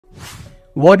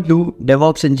What do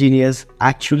DevOps engineers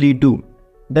actually do?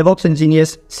 DevOps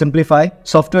engineers simplify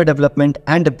software development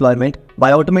and deployment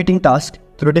by automating tasks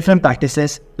through different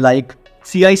practices like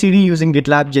CI/CD using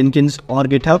GitLab, Jenkins, or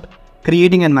GitHub,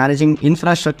 creating and managing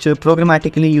infrastructure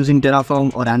programmatically using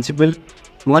Terraform or Ansible,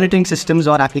 monitoring systems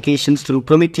or applications through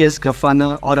Prometheus,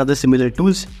 Grafana, or other similar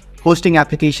tools, hosting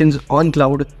applications on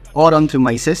cloud or on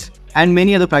premises, and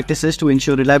many other practices to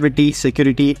ensure reliability,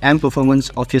 security, and performance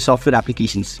of your software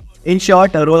applications. In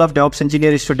short, the role of DevOps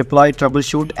engineer is to deploy,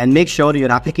 troubleshoot, and make sure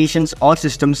your applications or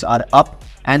systems are up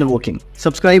and working.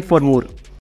 Subscribe for more.